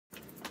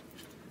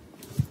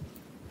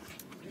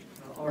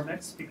Our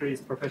next speaker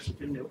is Professor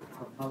Jun Liu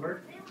from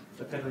Harvard.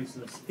 The title is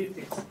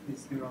Statistics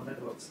with Neural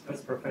Networks. That's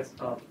Professor.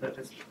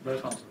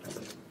 Welcome,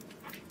 Professor.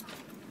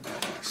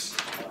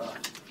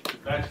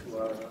 Glad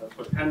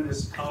to attend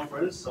this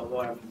conference,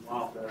 although I'm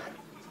one of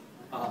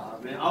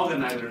the main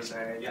organizers.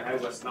 I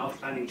was not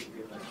planning to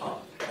give a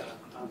talk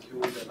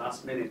until the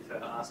last minute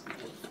asked me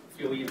to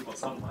fill in for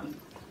someone.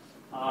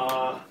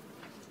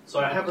 So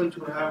I happen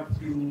to have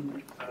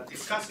been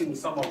discussing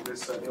some of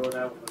this neural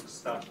network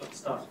stuff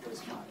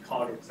with my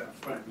colleagues and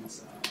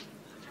friends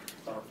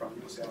from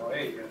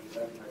UCLA, and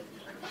then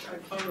I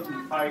found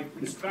them quite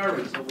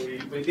inspiring. So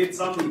we did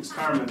some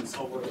experiments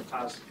over the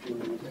past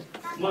few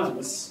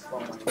months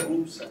from my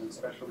groups, and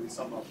especially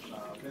some of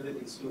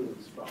visiting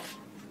students from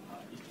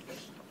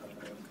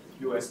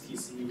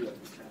USTC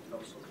and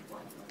also from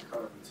my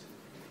current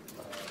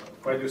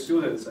graduate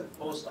students and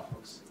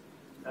postdocs.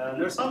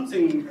 And there's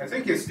something, I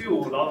think it's still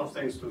a lot of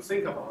things to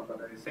think about,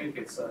 but I think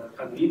it's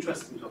kind of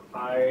interesting to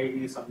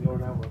apply some neural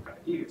network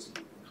ideas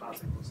to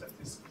classical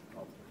statistics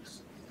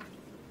problems.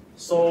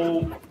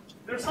 So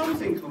there's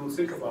something to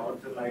think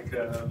about, like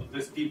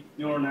this deep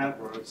neural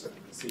networks and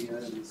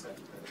CNNs. And,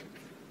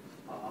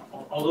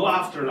 although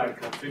after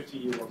like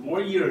 50 or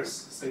more years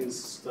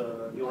since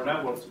the neural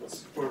networks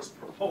was first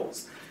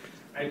proposed,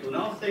 I do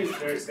not think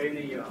there's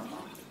any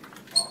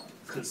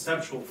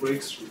conceptual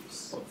breakthroughs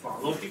so far.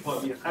 Although people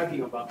have been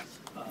talking about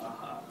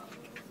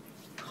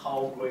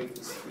how great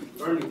deep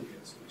learning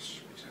is,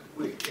 which it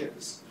really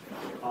is.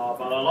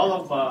 But a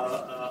lot of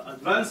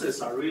advances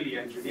are really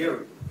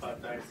engineering.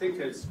 But I think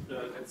it's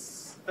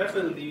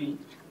definitely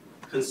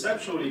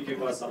conceptually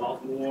give us a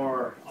lot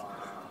more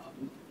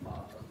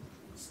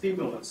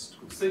stimulus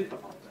to think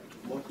about and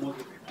to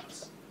motivate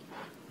us.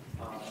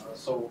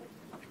 So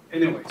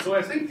anyway, so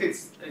I think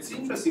it's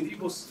interesting.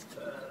 People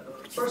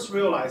first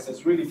realize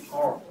it's really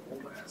powerful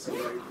as a way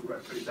to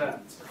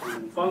represent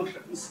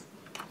functions.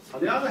 On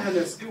the other hand,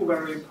 it's still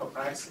very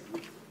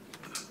perplexing.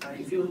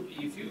 If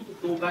you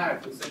go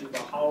back to think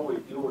about how we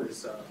deal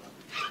with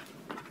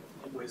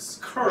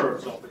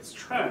curves or with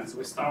trends,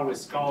 we start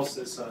with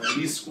Gauss's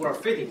least square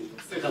fitting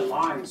to fit a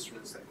line through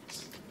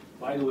things.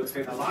 Why do we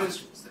fit a line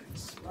through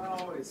things?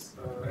 Well, it's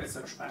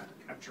a trend,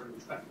 capturing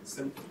trend. It's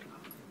simple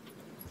enough.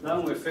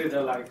 Then we fit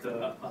like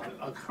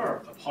a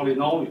curve, a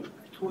polynomial.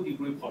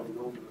 2-degree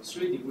polynomial,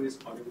 3 degrees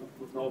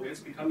polynomial, it's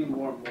becoming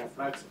more and more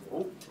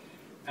flexible,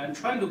 and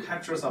trying to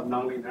capture some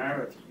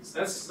nonlinearities.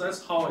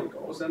 That's how it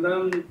goes. And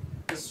then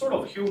it's sort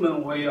of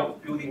human way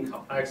of building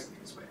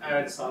complexities. We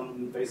add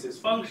some basis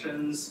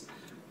functions,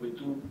 we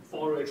do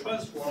Fourier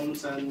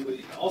transforms, and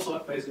we also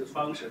have basis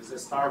functions that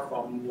start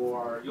from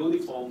more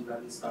uniform,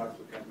 then start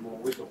to get more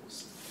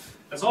wiggles.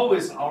 That's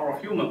always our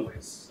human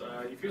ways.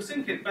 If you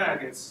think it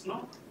back, it's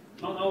not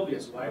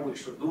obvious why we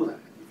should do that.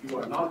 If you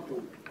are not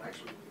doing it,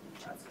 actually.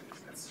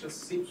 It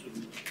just seems to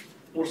be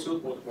more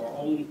suitable to our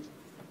own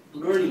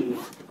learning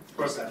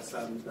process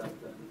than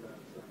actual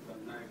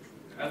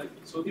reality.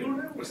 So neural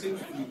network seems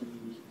to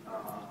be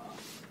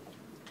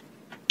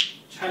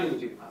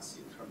challenging us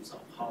in terms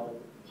of how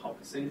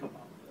we think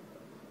about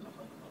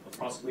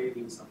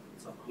approximating some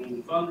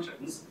unknown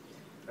functions.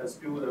 Let's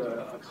build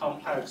a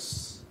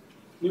complex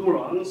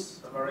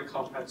neurons, very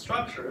complex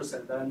structures,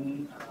 and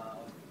then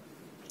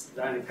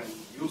it can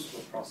be used to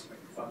approximate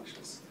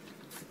functions.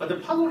 But the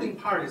puzzling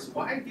part is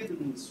why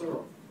didn't sort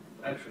of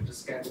actually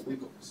just get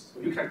wiggles?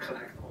 So you can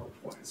collect all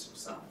the points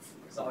yourself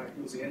without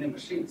using any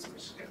machines,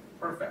 which get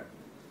perfect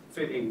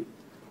fitting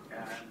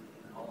and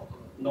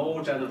no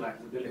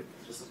generalizability,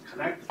 just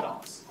connect the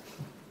dots.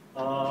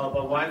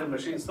 But why the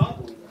machine is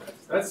not doing that?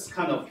 That's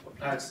kind of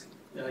perplexing.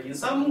 In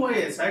some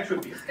way, it's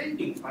actually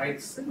behaving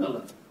quite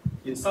similar,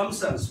 in some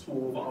sense,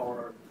 to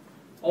our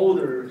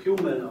older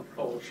human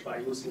approach by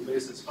using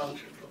basis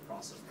function to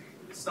approximate.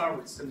 We start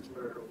with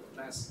simpler or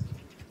less,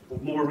 or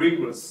more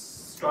rigorous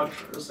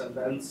structures, and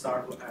then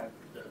start to add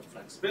the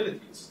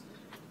flexibilities.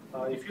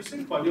 If you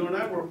think about neural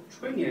network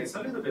training, it's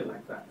a little bit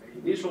like that.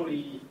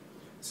 Initially,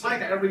 it's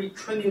like every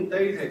training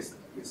data is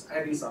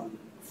adding some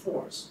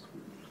force to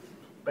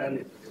bend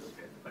it a little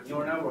bit. But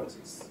neural networks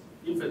is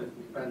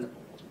infinitely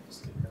bendable.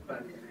 Almost. You can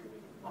bend it any way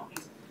you want.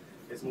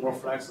 It's more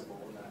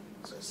flexible than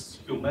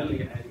just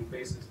humanly adding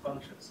basis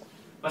functions.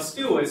 But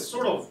still, it's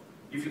sort of,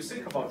 if you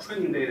think about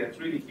training data, it's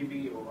really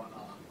giving you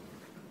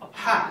a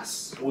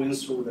pass going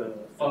through the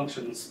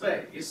function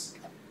space.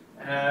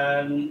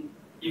 And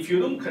if you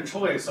don't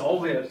control it, it's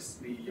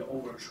obviously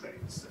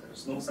overtrains.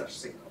 There's no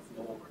such thing of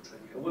no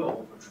overtraining. It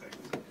will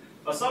overtrain.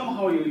 But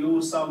somehow you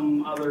use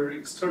some other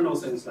external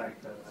things like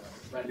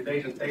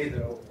validation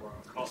data or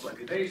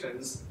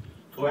cross-validations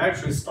to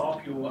actually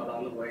stop you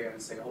along the way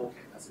and say,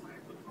 okay, that's my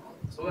good model.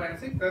 So I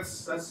think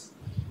that's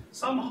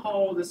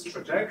somehow this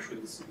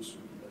trajectory seems to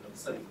be the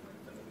thing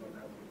that the neural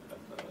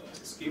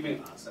network is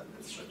giving us, and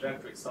this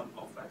trajectory is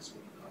somehow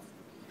flexible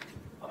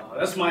enough.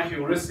 That's my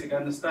heuristic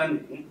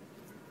understanding.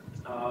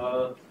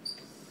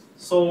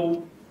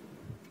 So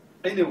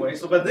anyway,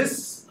 but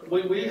this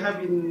we have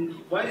been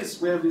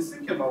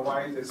thinking about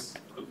why this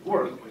could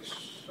work, which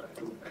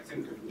I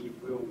think we need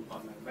real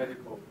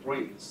medical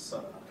brains,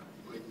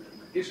 brain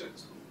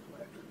mathematicians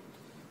to actually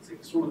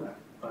think through that.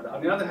 But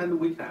on the other hand,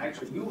 we can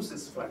actually use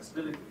these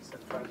flexibilities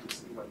and try to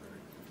see whether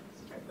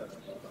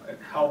it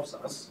helps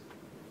us.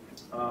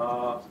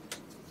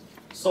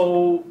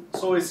 So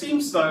it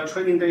seems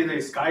training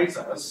data guides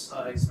us,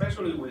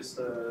 especially with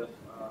the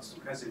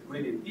stochastic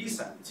gradient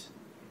descent.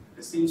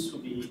 It seems to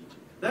be,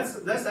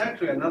 that's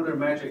actually another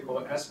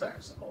magical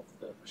aspect of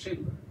the machine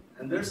learning.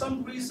 And there's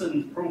some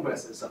recent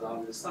progresses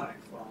along this side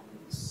from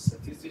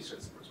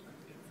statisticians'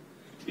 perspective.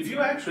 If you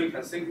actually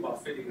can think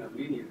about fitting a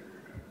linear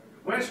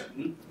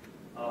regression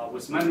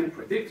with many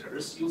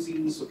predictors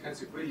using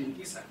stochastic gradient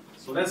descent.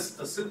 So that's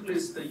the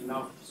simplest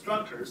enough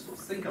structures to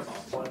think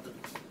about what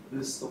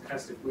this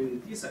stochastic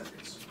gradient descent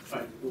is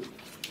trying to do.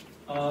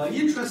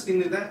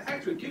 Interestingly, that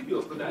actually gives you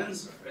a good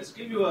answer. It's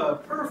give you a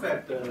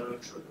perfect,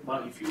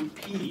 well, if you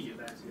P,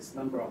 that is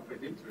number of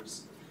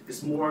predictors,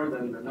 is more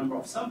than the number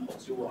of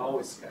samples, you will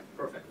always get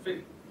perfect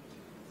fit.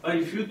 But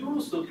if you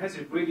do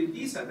stochastic gradient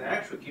descent, they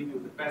actually give you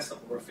the best of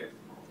all fit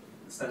model,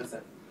 in the sense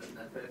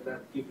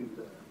that gives you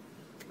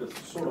the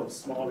sort of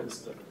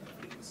smallest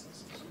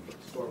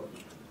sort of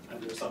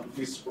under some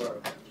least square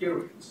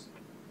criterions.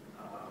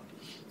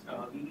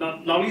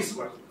 Not least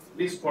square.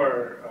 Least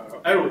square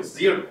error is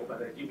 0, but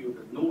they give you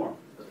the norm,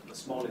 the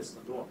smallest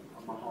norm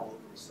among all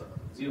those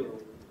 0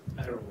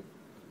 error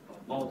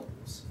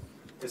models.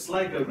 It's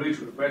like a ridge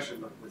regression,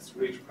 but with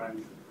ridge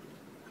parameter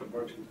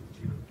converting to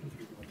 0. If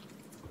you know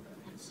what that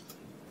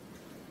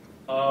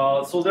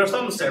is. So there's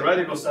some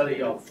theoretical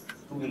study of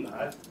doing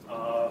that,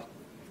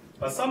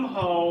 but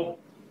somehow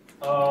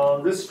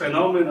this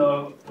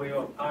phenomena we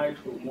apply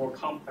to more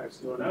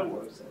complex neural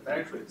networks, it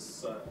actually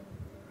it's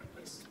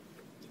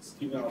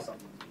giving us some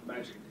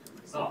magic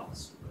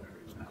results where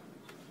you have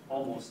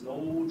almost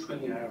no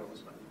training errors,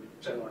 but the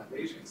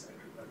generalization is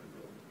actually very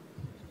good.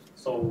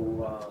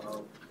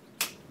 So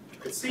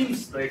it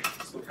seems like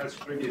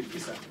stochastic gradient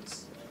descent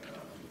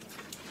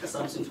has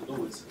something to do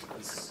with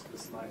this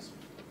nice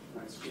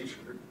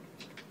feature.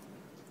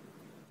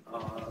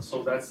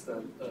 So that's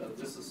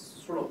this is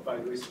sort of by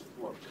recent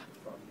work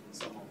from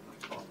some of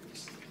my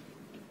colleagues.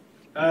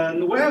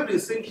 And we have been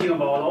thinking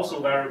about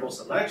also variable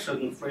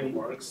selection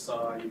frameworks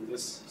in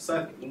this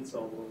setting.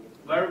 So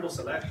variable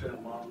selection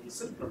among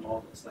simpler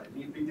models like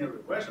linear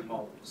regression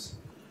models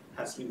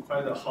has been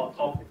quite a hot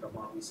topic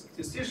among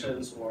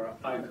statisticians or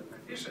applied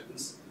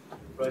mathematicians,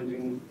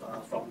 ranging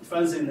from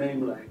fancy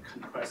name like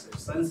compressive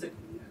sensing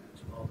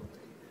to all the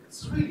way.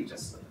 It's really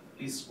just a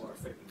least square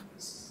fitting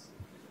with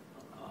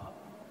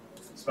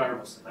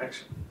variable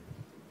selection.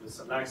 You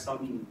select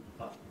some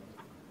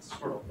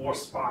sort of more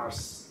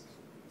sparse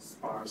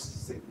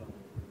signal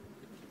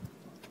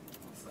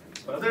things.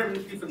 But there are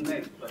different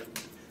names. But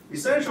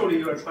essentially,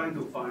 you are trying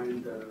to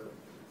find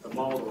the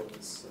model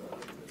with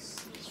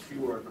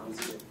fewer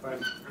non-zero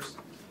parameters.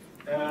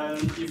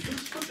 And if you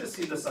put this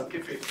in the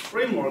scientific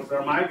framework,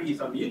 there might be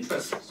some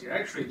interest in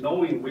actually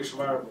knowing which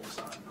variables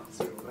are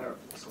non-zero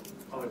variables, so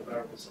we call it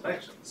variable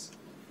selections.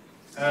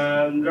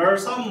 And there are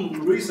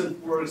some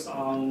recent works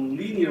on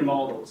linear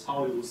models,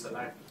 how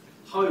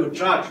you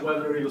judge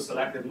whether your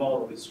selected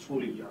model is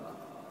truly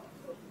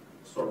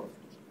sort of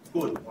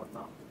good or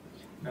not,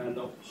 and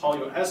how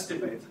you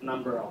estimate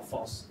number of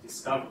false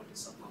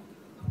discoveries among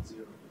the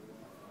non-zero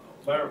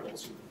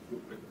variables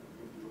you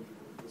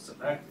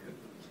selected.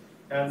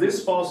 And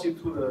this falls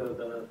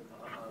into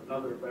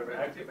another very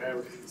active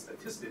area in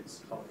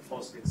statistics called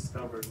false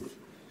discovery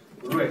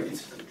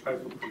rate, and try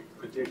to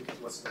predict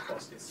what's the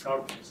false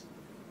discoveries.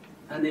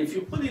 And if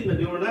you put in the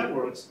neural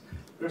networks,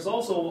 there's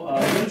also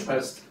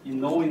interest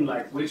in knowing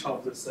like which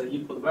of these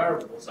input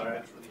variables are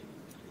actually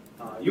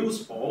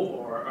useful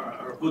or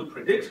are good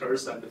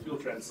predictors in the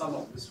future, and some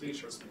of these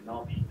features may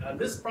not be. And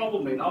this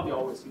problem may not be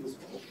always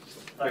useful.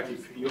 Like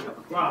if you have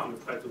a graph, you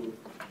try to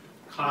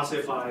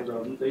classify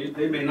them,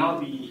 they may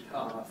not be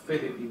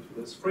fitted into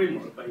this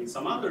framework, but in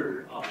some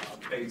other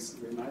case,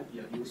 they might be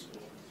a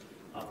useful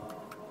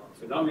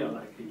phenomenon,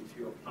 like if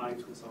you apply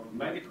to some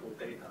medical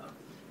data,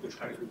 you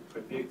try to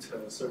predict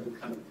a certain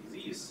kind of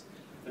disease.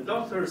 And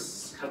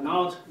doctors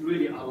cannot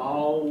really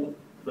allow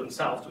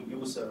themselves to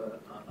use a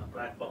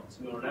black box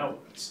neural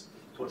networks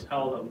to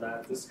tell them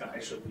that this guy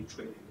should be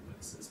treated with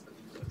this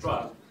particular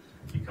drug,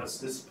 because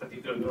this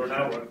particular neural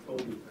network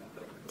told you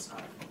that it's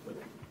high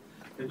probability.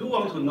 They do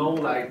want to know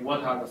like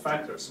what are the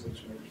factors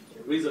which may be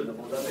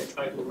reasonable, that they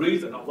try to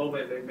reason, although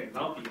they may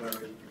not be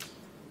very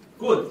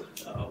good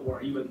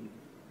or even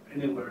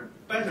anywhere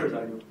better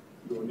than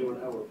your neural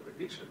network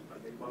prediction,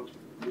 but they want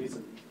to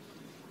reason,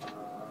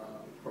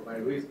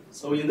 provide reason.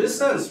 So in this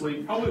sense,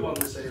 we probably want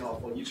to say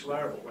for each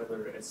variable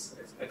whether it's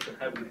actually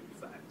having an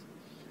effect.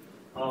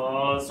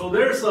 So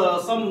there's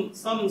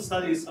some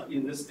studies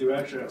in this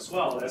direction as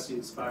well that's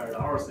inspired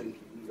our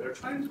thinking. They're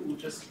trying to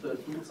just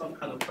do some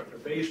kind of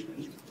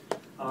perturbation.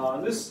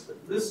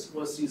 This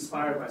was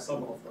inspired by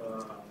some of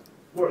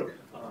work,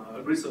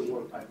 recent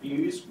work by Jun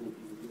Liu's group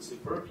in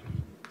UC Berkeley.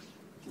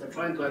 They're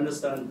trying to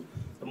understand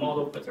the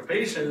model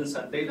perturbations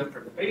and data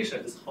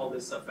perturbations, how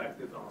this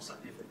affected our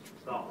scientific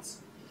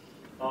results.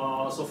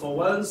 So for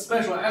one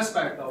special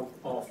aspect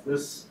of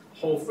this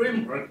whole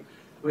framework,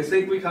 we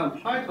think we can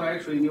apply to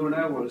actually neural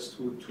networks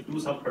to do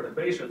some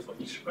perturbations for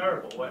each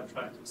variable and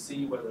try to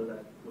see whether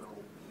that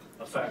will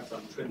affect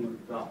some training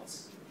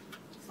results.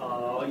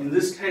 In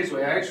this case,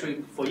 we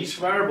actually, for each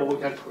variable,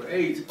 we can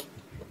create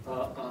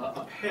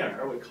a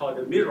pair. We call it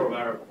the mirror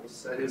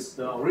variables. That is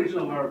the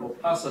original variable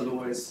plus a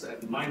noise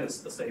and minus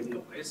the same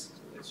noise.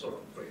 So they sort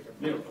of create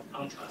a mirror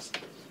contrast.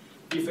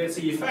 If its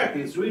effect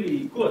is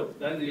really good,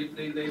 then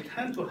they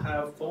tend to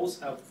have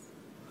both have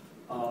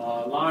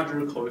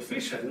larger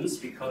coefficients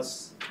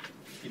because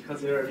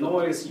their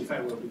noise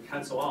effect will be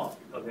cancelled out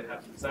because they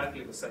have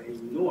exactly the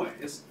same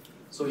noise.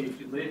 So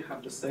if they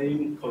have the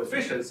same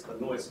coefficients, the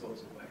noise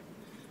goes away.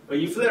 But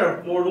if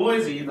they're more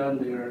noisy, then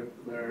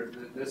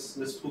these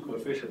two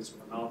coefficients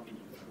will not be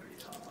very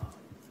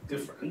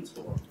different.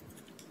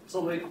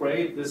 So they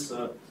create this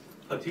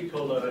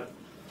particular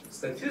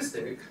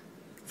statistic.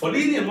 For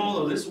linear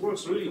model, this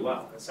works really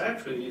well. It's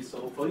actually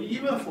so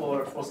even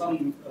for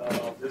some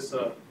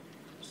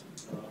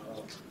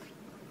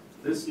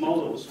these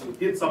models, we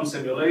did some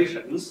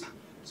simulations.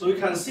 So you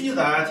can see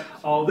that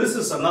this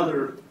is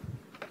another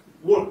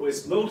work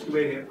which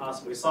motivated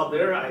us. We saw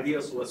their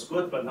ideas was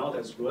good, but not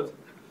as good.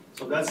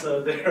 So that's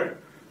their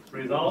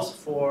results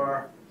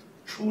for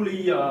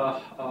truly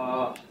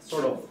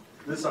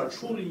these are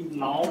truly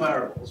null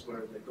variables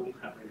where they don't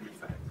have any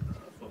effect.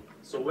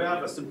 So we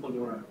have a simple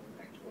neural network,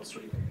 like 2 or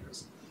 3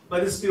 layers,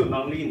 but it's still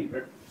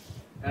nonlinear.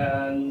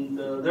 And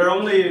there are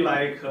only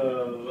like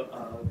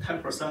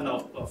 10%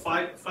 of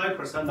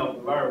 5% of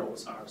the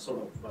variables are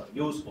sort of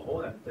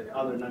useful, and the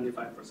other 95%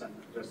 are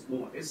just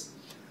noise.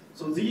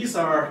 So these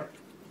are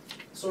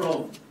sort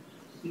of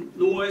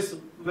noise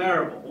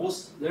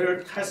variables.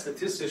 Their test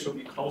statistics should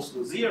be close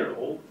to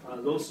 0.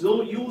 Those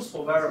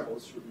useful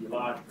variables should be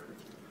larger.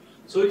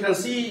 So you can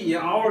see in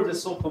our the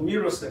so-called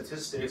mirror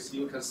statistics,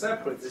 you can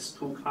separate these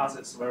two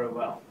classes very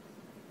well.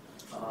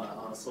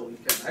 So you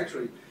can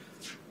actually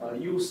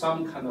use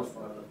some kind of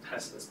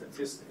test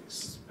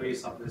statistics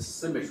based on this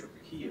symmetry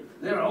here.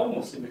 They're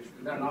almost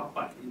symmetric. They're not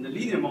quite. In the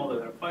linear model,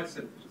 they're quite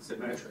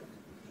symmetric.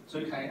 So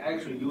you can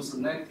actually use the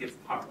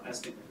negative part to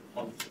estimate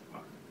the positive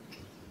part.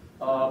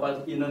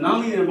 But in the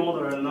nonlinear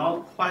model, they're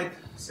not quite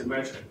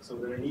symmetric, so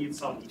they need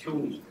some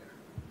tuning there.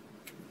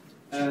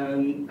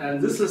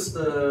 And this is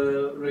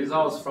the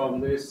results from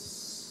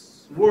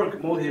this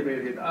work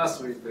motivated us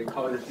with, they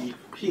call it deep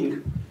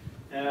pink.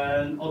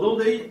 And although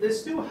they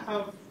still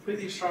have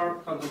pretty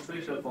sharp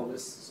concentration for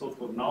this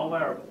so-called null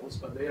variables,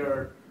 but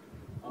their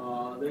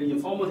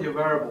informative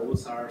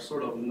variables are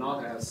sort of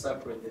not as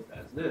separated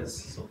as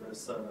this. So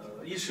there's an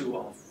issue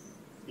of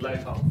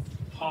lack of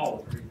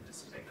power in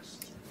this case.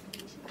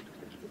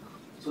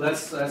 So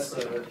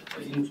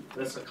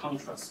that's a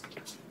contrast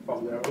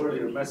from their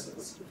earlier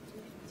methods.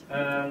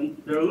 And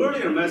their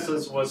earlier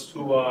methods was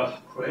to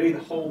create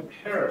whole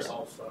pairs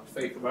of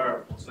fake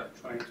variables, like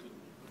trying to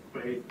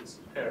create these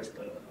pairs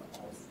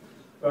of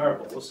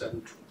variables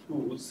and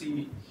to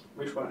see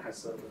which one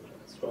has a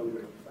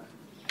stronger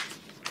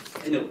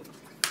effect. Anyway,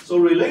 so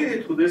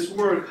related to this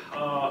work,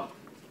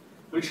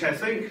 which I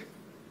think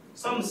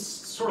some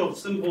sort of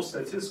simple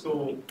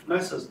statistical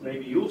methods may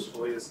be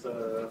useful, is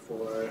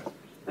for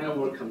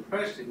network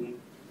compression.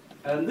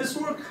 And this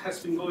work has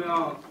been going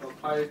on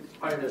quite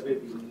a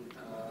bit in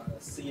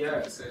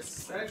CS.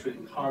 It's actually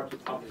hard to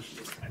publish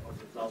this type of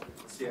result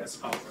in the CS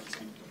conference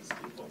because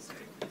people say,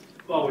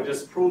 well, we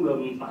just prove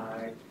them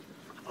by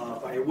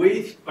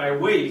weight.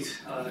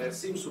 It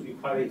seems to be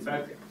quite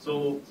effective.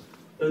 So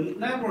the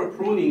network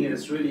pruning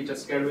is really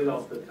just get rid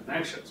of the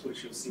connections,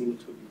 which you seem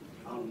to be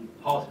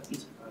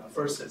important.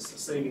 First, it's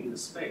saving the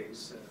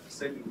space,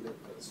 saving the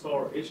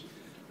storage,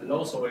 and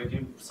also it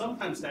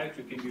sometimes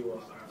actually give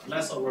you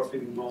less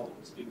overfitting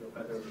models, give you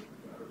better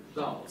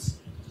results.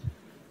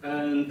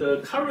 And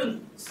the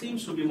current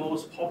seems to be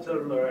most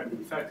popular and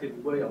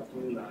effective way of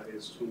doing that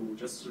is to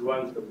just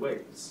run the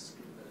weights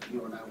in the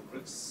neural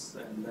networks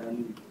and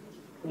then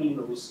prune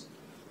those,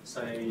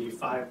 say,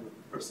 5%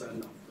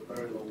 of the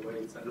very low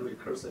weights, and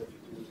recursively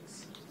do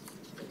this.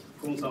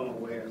 Prune some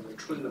away and then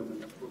trim them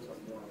and then prune some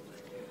more away.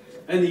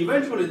 And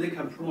eventually they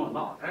can prune a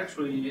lot.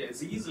 Actually,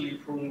 it's easily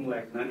pruning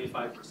like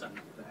 95% of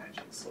the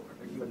edges or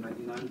even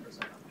 99%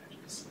 of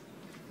edges.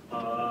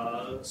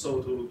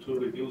 So to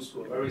reduce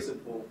to a very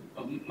simple,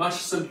 much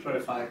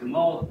simplified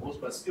models,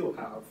 but still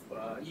have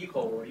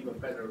equal or even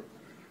better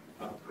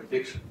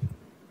prediction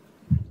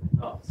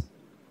results.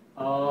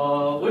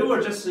 We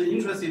were just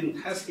interested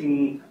in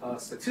testing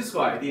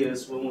statistical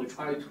ideas when we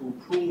try to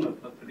prune a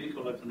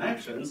particular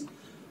connections.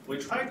 We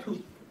try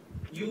to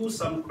use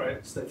some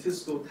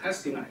statistical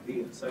testing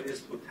ideas, that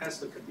is to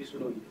test the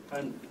conditional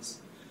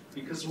independence.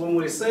 Because when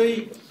we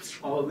say,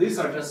 oh, these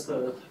are just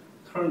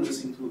turn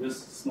this into this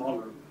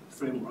smaller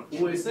framework.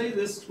 When we say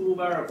these two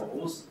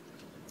variables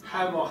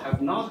have or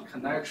have not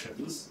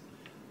connections,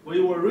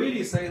 we were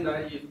really saying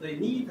that if they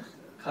need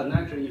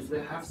connection, if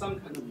they have some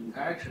kind of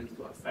interaction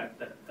to affect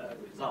the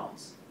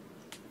results.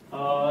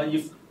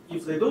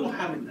 If they don't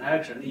have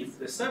interaction, if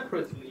they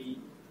separately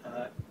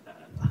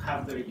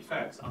have their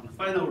effects on the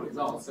final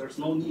results, there's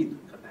no need to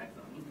connect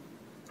them.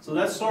 So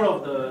that's sort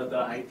of the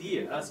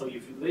idea. So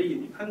if they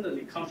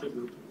independently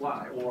contribute to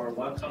Y, or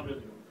one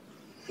contribute,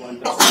 one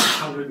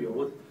doesn't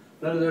contribute,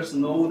 then there's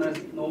no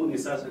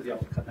necessity of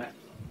connecting.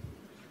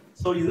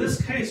 So in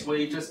this case,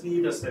 we just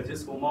need a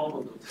statistical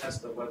model to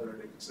test whether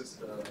it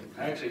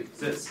actually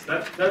exists.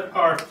 That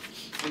part,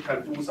 we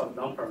can do some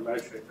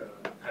non-parametric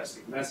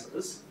testing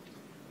methods.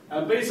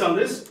 And based on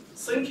this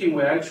thinking,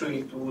 we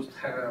actually do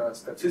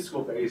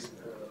statistical-based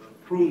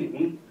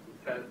pruning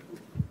to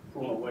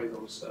prune away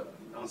those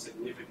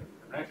non-significant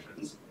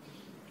connections.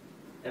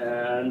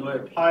 And we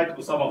apply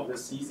to some of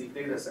these easy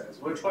data sets.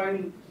 We're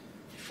trying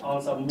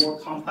on some more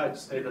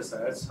complex data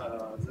sets.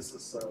 This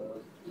is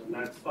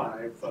net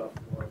 5 for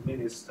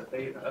minutes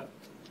data.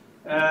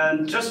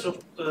 And just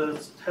the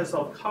test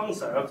of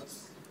concept,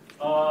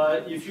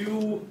 if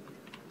you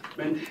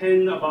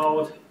maintain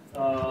about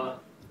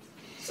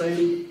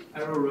same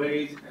error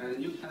rate,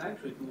 and you can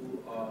actually do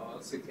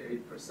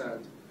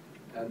 68%,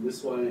 and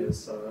this one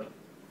is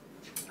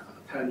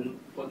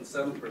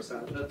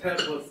 10.7%,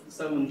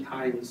 10.7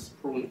 times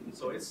pruning.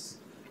 So it's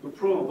you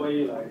prune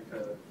away like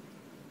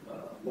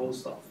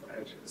most of the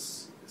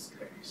edges in this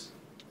case.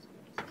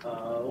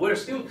 We're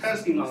still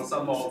testing on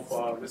some of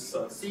this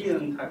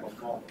CN type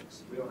of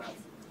models. We don't have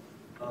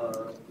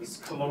this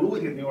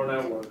convoluted neural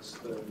networks.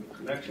 The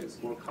connection is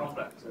more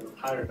complex and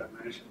higher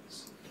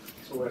dimensions.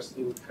 So we're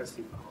still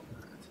testing on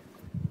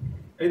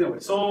that. Anyway,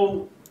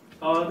 so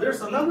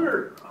there's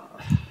another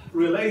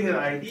related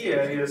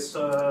idea is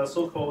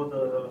so-called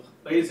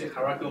basic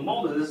hierarchical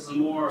model. This is a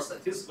more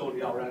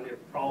statistically oriented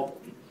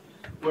problem,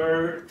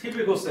 where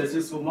typical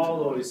statistical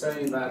model is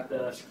saying that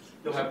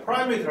you have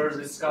parameters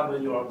discovered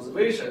in your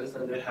observations,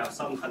 and they have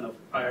some kind of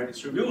prior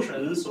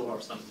distributions, or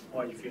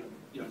if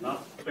you're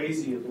not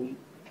Bayesian, you don't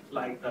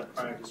like that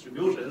prior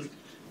distributions,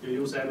 you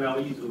use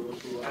MLE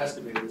to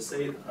estimate the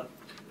theta.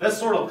 That's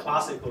sort of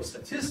classical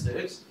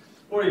statistics.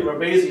 Or if you're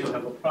Bayesian, you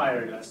have a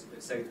prior, you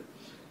estimate theta.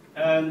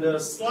 And the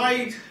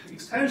slight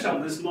extension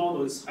of this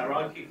model is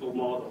hierarchical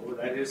model.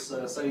 That is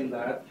saying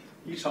that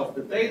each of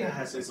the data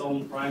has its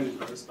own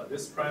parameters, but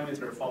this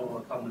parameter follow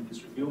a common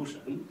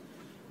distribution.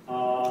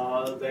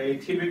 They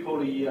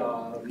typically,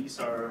 these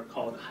are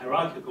called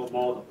hierarchical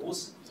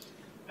models.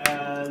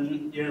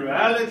 And in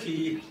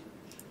reality,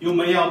 you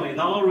may or may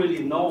not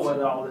really know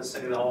whether all the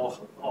data are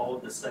all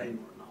the same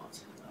or not.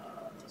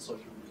 So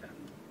you can,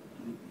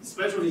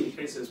 especially in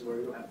cases where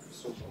you have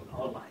so-called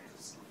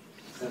outliers.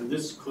 And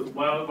this could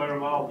very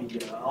well be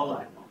an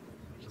outlier model.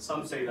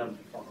 Some data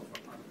may follow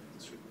from other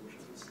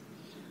distributions.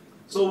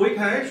 So we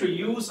can actually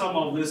use some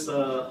of this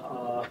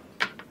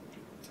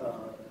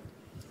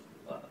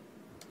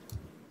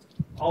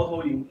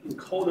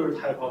auto-encoder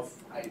type of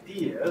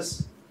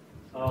ideas,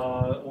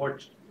 or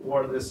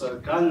this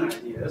gun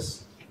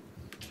ideas.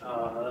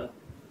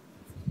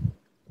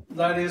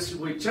 That is,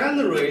 we try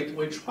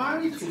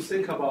to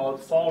think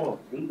about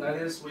following. That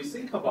is, we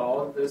think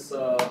about this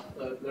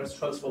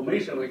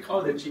transformation. We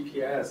call it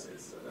GPS.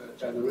 It's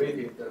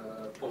generated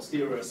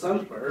posterior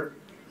sampler.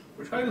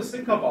 We try to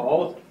think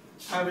about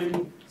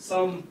having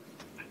some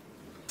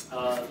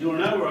neural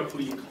network to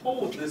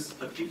encode this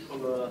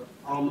particular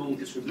unknown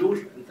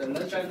distribution, and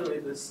then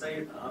generate this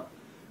theta.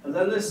 And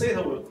then this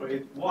theta will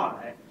create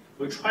Y.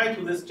 We try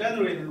to this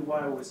generated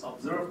Y with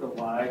observed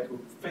Y to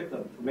fit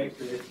them, to make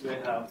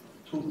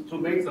to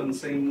make them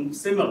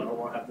similar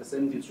or have the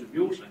same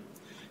distribution.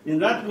 In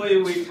that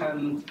way, we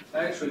can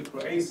actually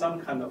create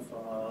some kind of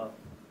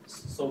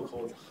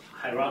so-called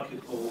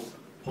hierarchical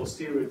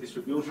posterior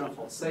distribution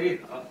for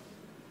theta.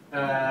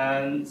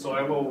 And so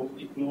I will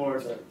ignore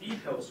the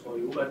details for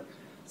you. But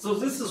so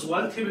this is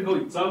one typical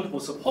example.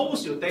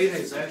 Suppose your data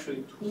is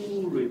actually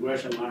 2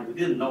 regression lines. You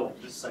didn't know.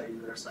 Just say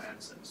there's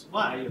X and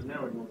Y. You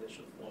never know they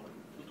should fall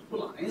into 2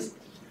 lines.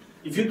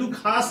 If you do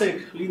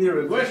classic linear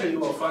regression, you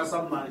will find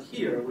some line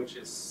here which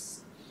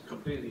is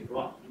completely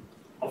wrong.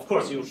 Of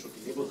course, you should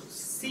be able to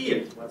see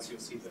it once you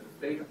see the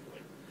data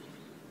point.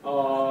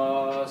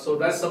 So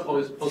that's the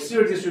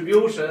posterior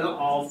distribution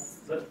of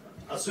the,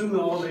 assuming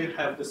all they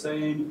have the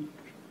same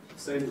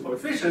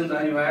coefficient,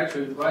 then you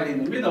actually right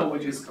in the middle,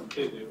 which is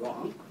completely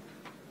wrong.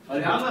 On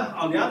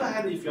the other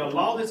hand, if you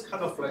allow this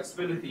kind of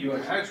flexibility, you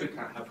actually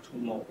can have 2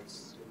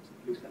 modes.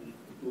 You can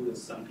do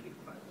this sampling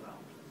quite well.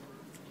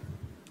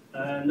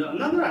 And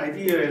another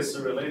idea is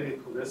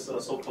related to this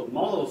so-called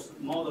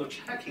model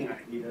checking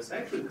ideas.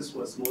 Actually, this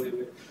was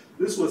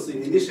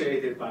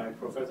initiated by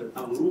Professor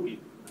Tom Rubin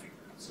like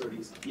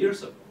 30 some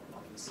years ago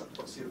on this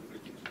posterior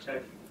prediction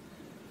checking.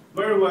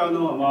 Very well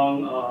known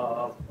among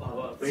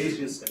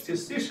Bayesian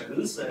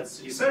statisticians.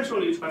 It's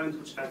essentially trying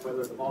to check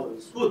whether the model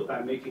is good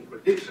by making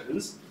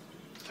predictions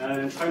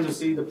and trying to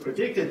see the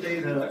predicted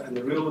data and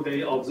the real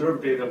data,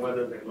 observed data,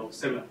 whether they look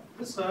similar.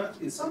 This,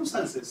 in some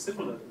sense, is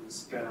similar to the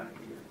scan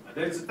idea. But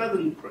it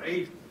doesn't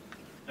create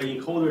an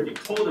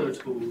encoder-decoder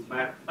to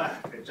map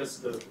back. It's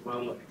just the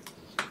one way.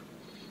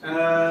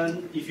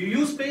 And if you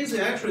use Bayesian,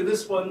 actually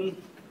this one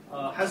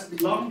has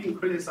long been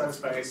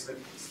criticized by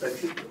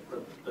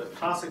the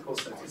classical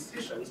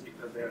statisticians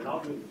because they are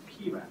not really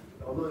p-values.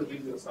 Although they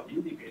give you some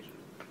indication,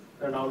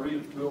 they're not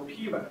really real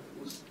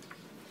p-values.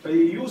 But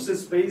it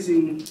uses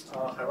Bayesian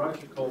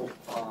hierarchical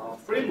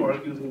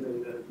framework using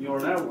the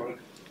neural network.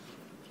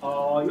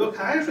 You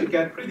can actually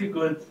get pretty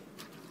good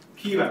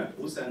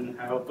p-values and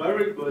have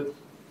very good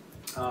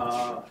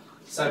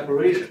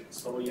separation.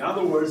 So in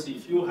other words,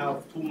 if you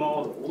have two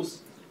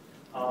models,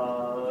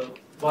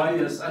 one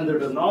is under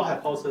the null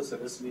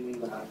hypothesis, meaning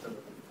that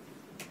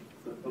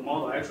the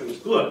model actually is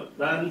good,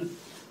 then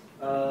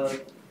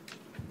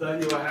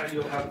you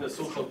have the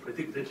so-called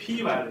predicted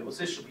p-values.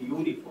 It should be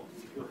uniform.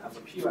 If you have a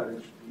p-value,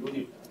 it should be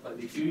uniform. But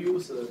if you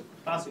use the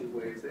classic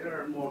ways, they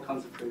are more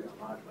concentrated on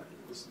large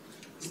values.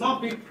 It's not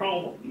a big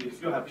problem.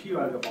 If you have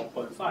p-value about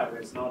 0.5,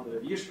 it's not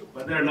the issue.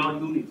 But they're not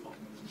uniform,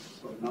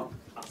 so not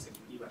classic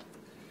p-value.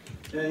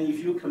 Then if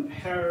you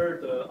compare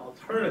the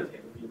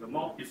alternative, if the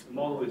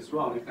model is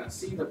wrong, you can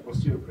see the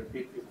posterior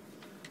predictive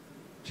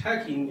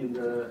checking in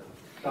the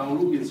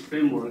Rubin's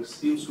framework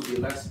seems to be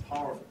less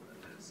powerful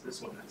than this.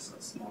 This one has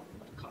a small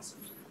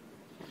concept.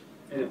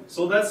 Anyway,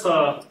 so that's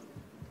some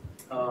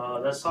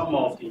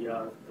of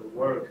the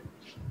work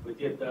we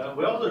did.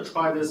 We also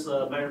tried this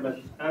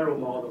measurement error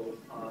model,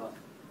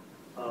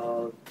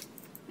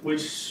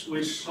 which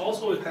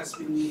also has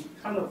been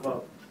kind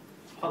of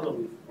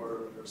puzzling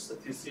for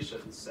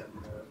statisticians, and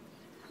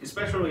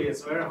especially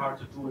it's very hard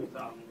to do it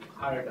on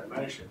higher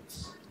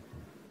dimensions.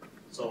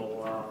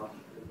 So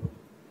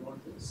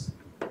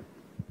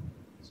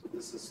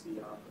this is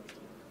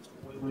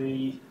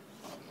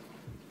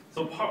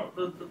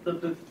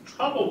the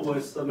trouble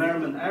with the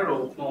measurement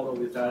error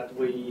model is that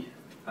we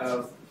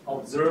have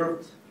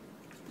observed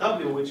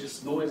W, which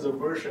is noisy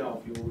version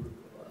of your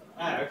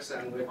X,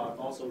 and we have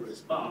also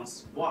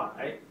response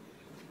Y,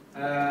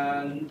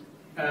 and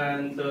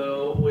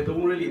we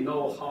don't really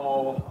know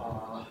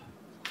how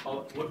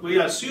we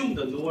assume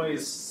the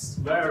noise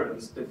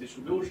variance, the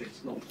distribution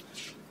is known,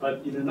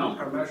 but in a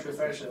non-parametric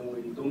fashion,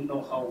 we don't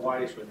know how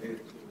Y is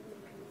related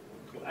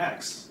to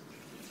X.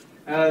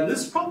 And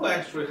this problem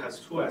actually has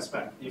two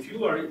aspects. If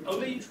you are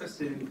only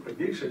interested in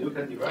prediction, you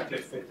can directly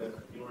fit the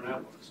neural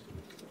networks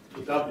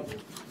to W to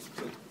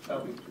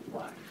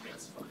Y.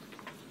 That's fine.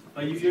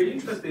 But if you're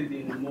interested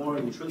in more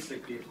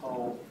intrinsically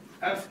how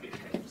F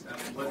behaves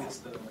and what is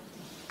the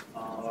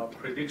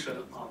prediction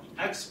on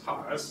X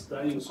parts,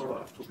 then you sort of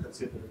have to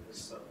consider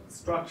these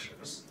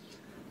structures.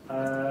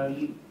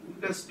 And you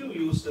can still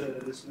use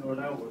this neural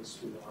networks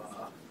to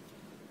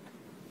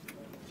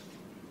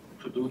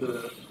do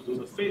the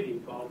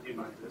fitting to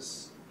optimize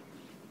this.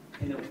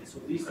 Anyway, so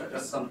these are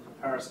just some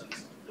comparisons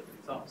of the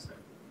results there.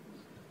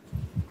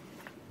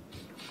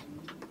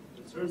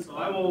 So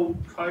I will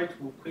try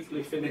to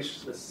quickly finish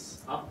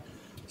this up.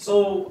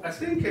 So I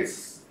think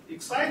it's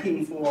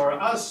exciting for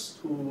us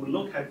to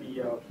look at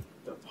the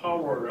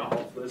power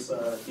of this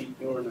deep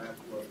neural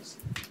networks,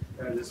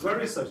 and it's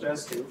very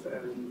suggestive,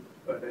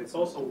 but it's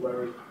also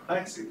very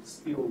complex. It's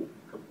still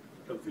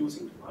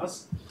confusing to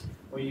us.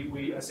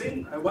 I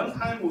think at one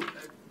time,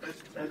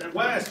 at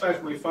one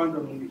aspect, we found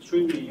them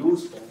extremely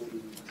useful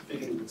in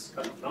fitting this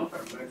kind of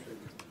non-parametric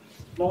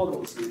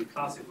models in the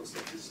classical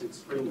statistics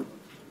framework.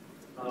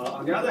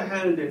 On the other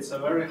hand, it's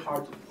very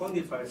hard to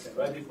quantify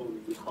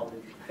theoretically how they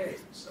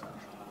behave.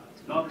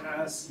 Not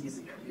as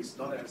easy, at least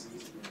not as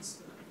easy as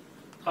the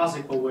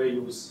classical way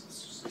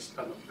use this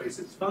kind of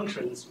basis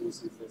functions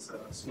using this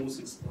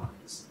smoothing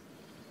splines.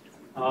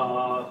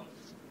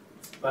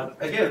 But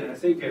again, I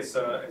think it's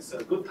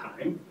a good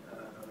time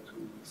to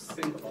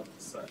think about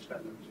these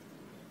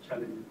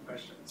challenging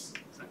questions.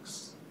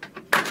 Thanks.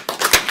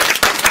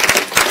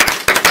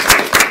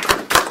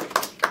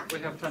 We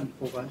have time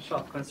for one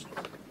short question.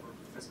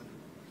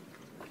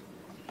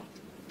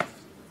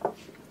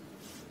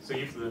 So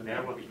if the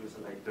network uses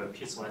like the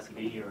piecewise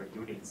linear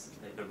units,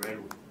 like the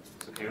railroad,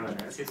 so can your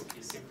analysis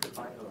be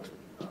simplified or?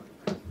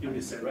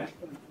 Unit theoretic?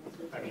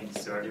 I mean,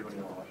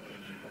 theoretically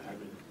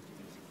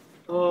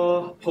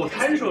or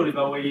potentially,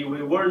 but we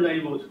weren't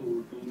able to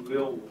do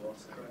real world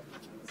theoretic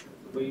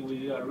analysis.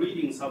 We are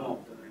reading some of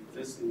the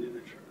existing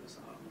literatures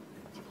on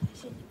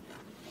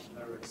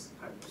various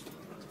types of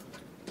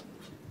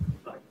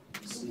like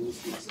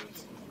smoothness and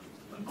so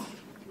on.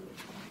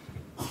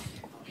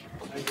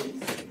 I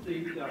don't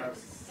think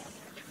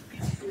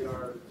they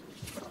are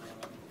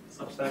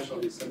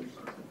substantially similar.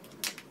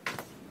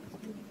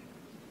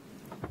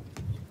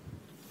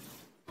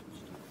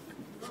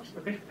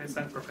 Okay,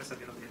 thanks, Professor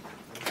Liu.